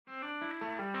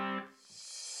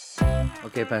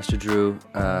Okay, Pastor Drew,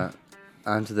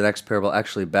 on to the next parable,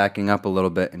 actually backing up a little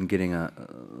bit and getting a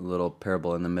little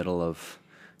parable in the middle of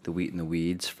the wheat and the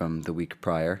weeds from the week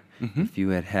prior. If you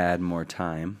had had more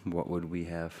time, what would we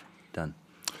have done?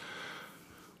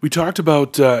 We talked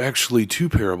about actually two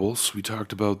parables. We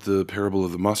talked about the parable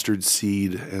of the mustard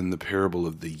seed and the parable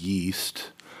of the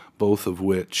yeast, both of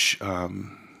which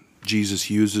Jesus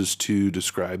uses to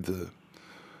describe the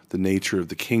nature of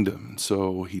the kingdom.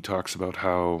 So he talks about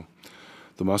how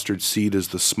the mustard seed is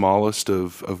the smallest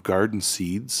of garden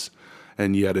seeds,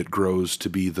 and yet it grows to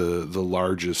be the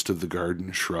largest of the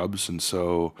garden shrubs. And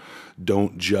so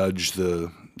don't judge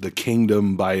the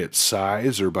kingdom by its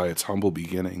size or by its humble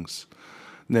beginnings.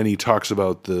 And then he talks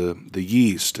about the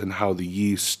yeast and how the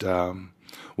yeast,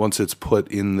 once it's put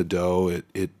in the dough,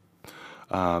 it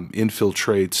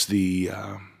infiltrates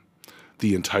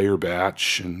the entire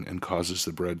batch and causes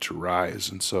the bread to rise.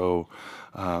 And so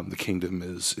the kingdom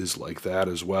is like that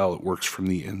as well. It works from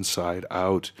the inside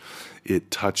out.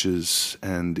 It touches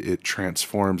and it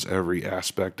transforms every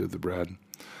aspect of the bread.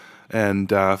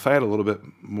 And if I had a little bit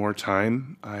more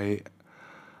time, I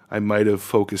might have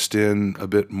focused in a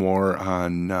bit more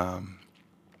on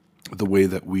the way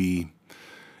that we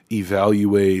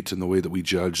evaluate and the way that we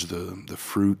judge the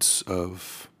fruits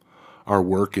of our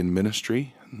work in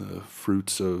ministry, the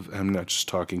fruits of, I'm not just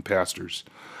talking pastors,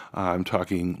 I'm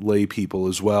talking lay people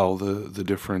as well, the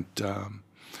different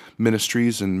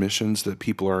ministries and missions that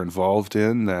people are involved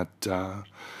in that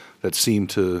seem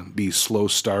to be slow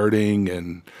starting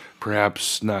and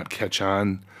perhaps not catch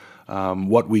on.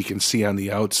 What we can see on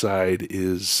the outside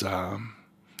is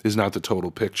not the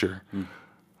total picture.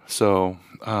 So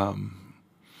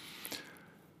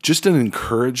just an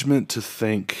encouragement to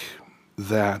think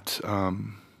that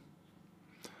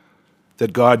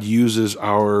that God uses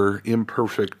our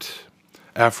imperfect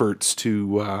efforts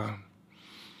to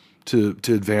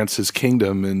advance His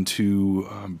kingdom and to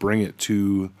bring it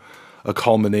to a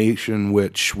culmination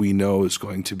which we know is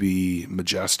going to be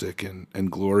majestic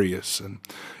and glorious. And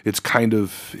it's kind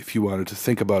of, if you wanted to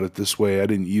think about it this way, I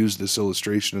didn't use this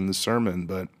illustration in the sermon,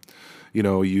 but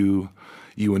you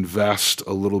invest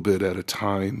a little bit at a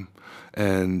time,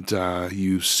 and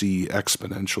you see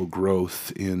exponential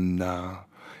growth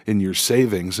in your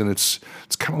savings, and it's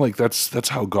kind of like that's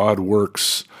how God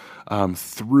works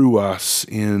through us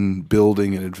in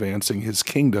building and advancing His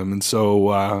kingdom. And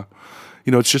so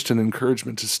it's just an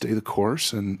encouragement to stay the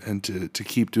course and to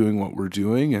keep doing what we're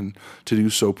doing, and to do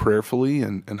so prayerfully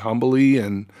and humbly,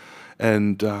 and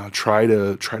try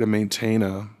to maintain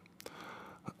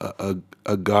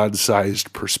a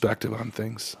God-sized perspective on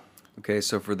things. Okay,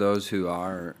 so for those who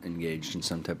are engaged in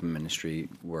some type of ministry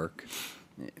work,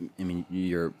 I mean,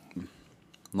 your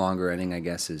longer ending, I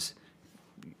guess, is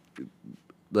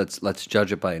let's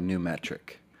judge it by a new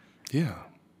metric. Yeah.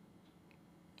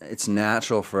 It's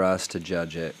natural for us to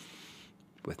judge it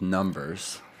with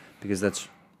numbers because that's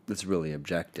really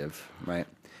objective, right?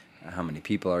 How many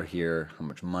people are here? How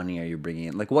much money are you bringing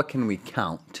in? Like, what can we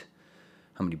count?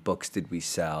 How many books did we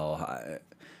sell?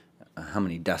 How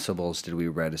many decibels did we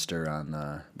register on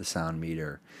the sound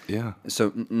meter? Yeah.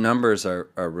 So numbers are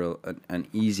an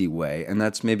easy way, and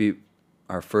that's maybe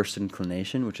our first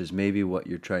inclination, which is maybe what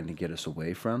you're trying to get us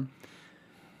away from.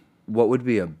 What would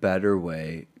be a better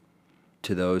way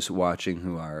to those watching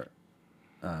who are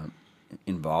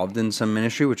involved in some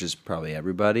ministry, which is probably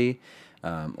everybody,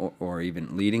 or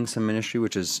even leading some ministry,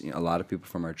 which is a lot of people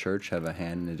from our church have a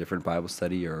hand in a different Bible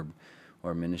study or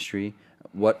ministry?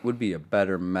 What would be a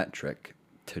better metric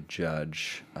to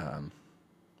judge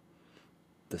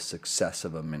the success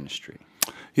of a ministry?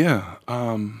 Yeah.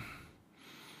 Well,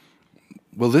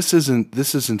 this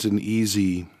isn't an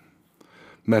easy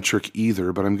metric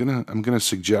either, but I'm gonna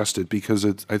suggest it because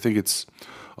I think it's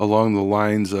along the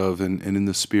lines of and in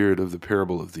the spirit of the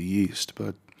parable of the yeast.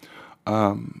 But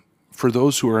for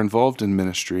those who are involved in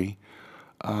ministry,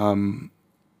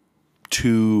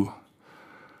 to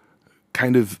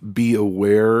kind of be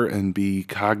aware and be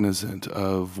cognizant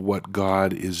of what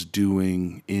God is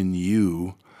doing in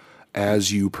you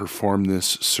as you perform this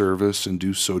service and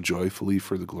do so joyfully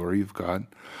for the glory of God.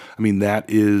 I mean, that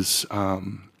is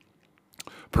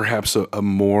perhaps a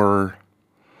more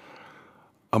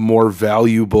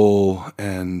valuable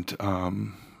and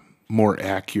more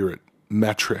accurate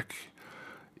metric.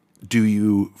 Do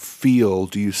you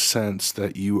sense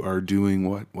that you are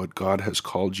doing what God has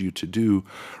called you to do,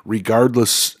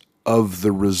 regardless of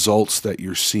the results that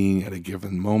you're seeing at a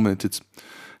given moment?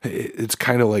 It's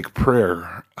kind of like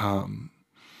prayer.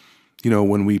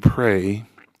 When we pray,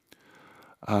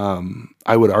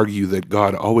 I would argue that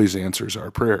God always answers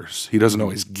our prayers. He doesn't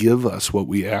always give us what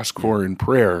we ask for in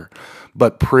prayer,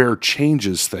 but prayer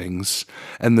changes things.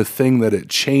 And the thing that it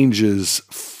changes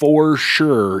for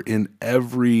sure in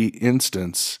every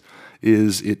instance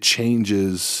is it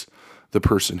changes the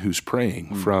person who's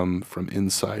praying from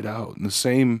inside out. And the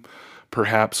same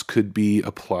perhaps could be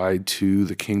applied to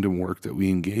the kingdom work that we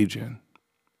engage in.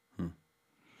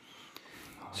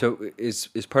 So is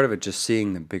part of it just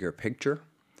seeing the bigger picture?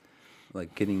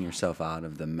 Like getting yourself out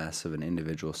of the mess of an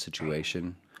individual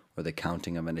situation or the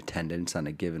counting of an attendance on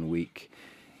a given week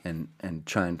and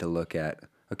trying to look at,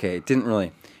 okay, it didn't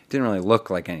really look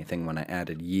like anything when I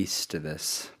added yeast to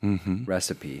this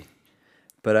recipe.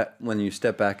 But when you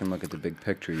step back and look at the big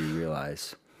picture, you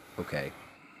realize, okay,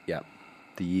 yeah,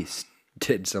 the yeast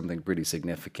did something pretty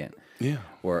significant. Yeah.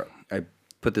 Or I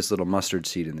put this little mustard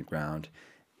seed in the ground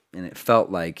and it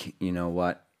felt like, you know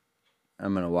what,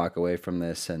 I'm going to walk away from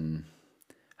this and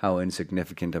how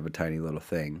insignificant of a tiny little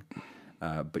thing.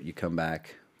 But you come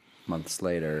back months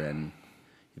later and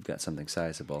you've got something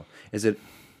sizable. Is it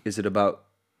about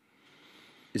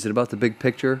the big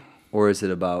picture, or is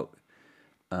it about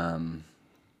the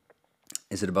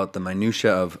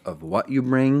minutia of what you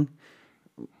bring?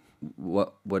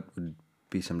 What would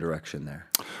be some direction there?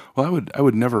 Well, I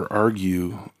would never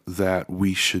argue that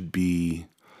we should be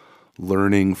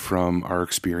learning from our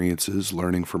experiences,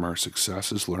 learning from our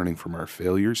successes, learning from our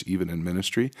failures, even in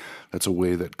ministry. That's a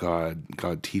way that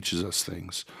God teaches us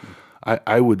things.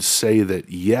 I would say that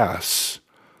yes,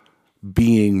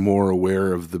 being more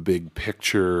aware of the big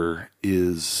picture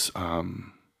is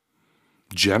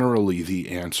generally the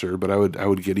answer, but I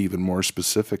would get even more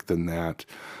specific than that.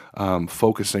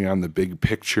 Focusing on the big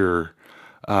picture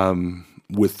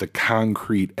with the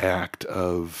concrete act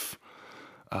of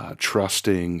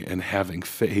trusting and having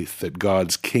faith that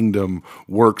God's kingdom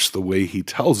works the way he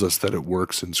tells us that it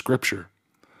works in Scripture.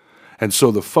 And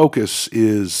so the focus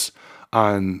is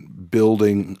on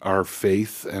building our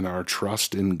faith and our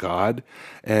trust in God,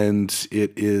 and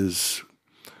it's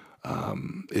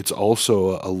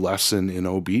also a lesson in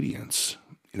obedience.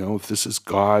 You know, if this is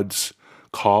God's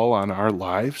call on our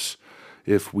lives,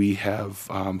 if we have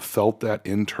felt that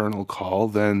internal call,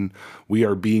 then we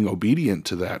are being obedient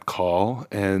to that call.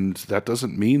 And that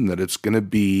doesn't mean that it's going to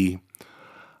be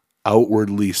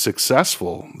outwardly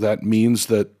successful. That means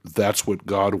that that's what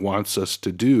God wants us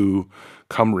to do,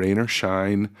 come rain or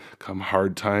shine, come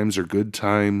hard times or good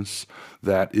times.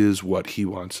 That is what he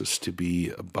wants us to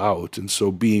be about. And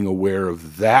so being aware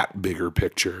of that bigger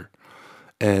picture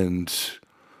and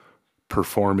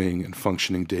performing and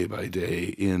functioning day by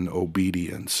day in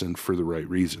obedience and for the right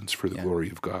reasons, for the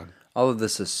glory of God. All of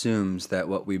this assumes that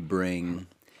what we bring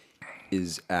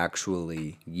is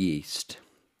actually yeast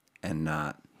and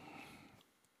not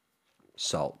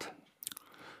salt,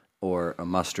 or a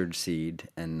mustard seed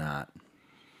and not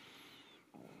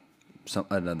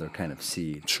another kind of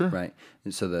seed. Sure. Right?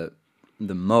 And so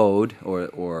the mode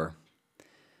or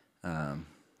the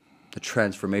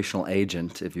transformational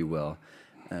agent, if you will,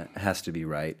 has to be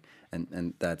right,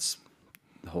 and that's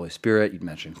the Holy Spirit. You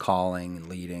mentioned calling and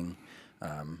leading,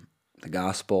 the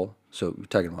gospel. So we're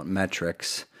talking about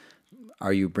metrics.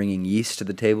 Are you bringing yeast to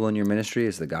the table in your ministry?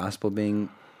 Is the gospel being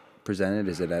presented?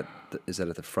 Is it at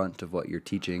the front of what you're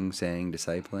teaching, saying,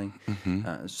 discipling?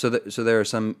 Mm-hmm. So there are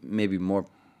some maybe more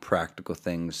practical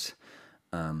things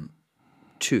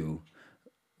too.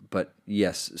 But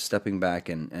yes, stepping back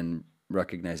and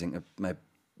recognizing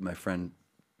my friend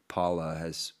Paula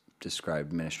has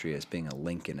described ministry as being a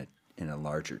link in a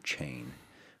larger chain,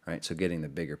 right? So getting the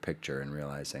bigger picture and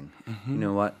realizing, you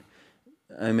know what,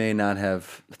 I may not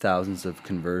have thousands of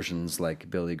conversions like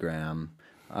Billy Graham.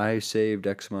 I saved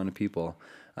X amount of people,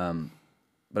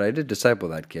 but I did disciple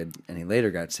that kid, and he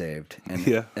later got saved,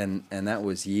 and that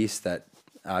was yeast that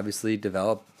obviously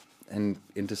developed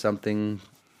into something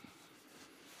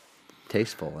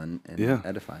tasteful and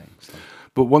edifying. So.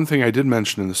 But one thing I did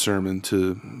mention in the sermon,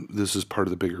 this is part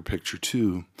of the bigger picture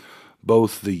too,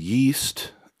 both the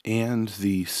yeast and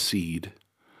the seed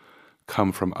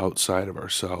come from outside of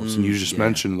ourselves. And you just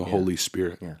mentioned the Holy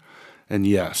Spirit. Yeah. And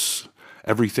yes,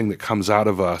 everything that comes out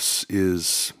of us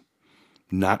is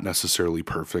not necessarily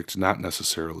perfect, not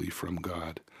necessarily from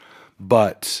God.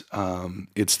 But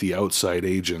it's the outside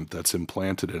agent that's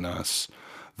implanted in us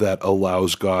that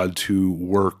allows God to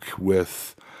work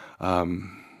with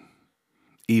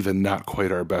even not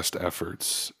quite our best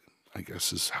efforts, I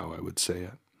guess is how I would say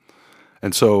it.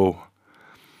 And so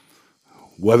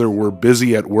whether we're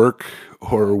busy at work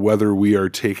or whether we are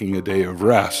taking a day of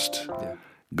rest,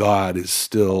 God is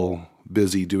still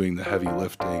busy doing the heavy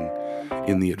lifting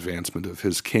in the advancement of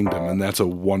his kingdom. And that's a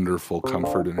wonderful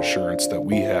comfort and assurance that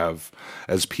we have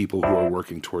as people who are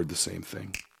working toward the same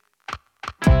thing.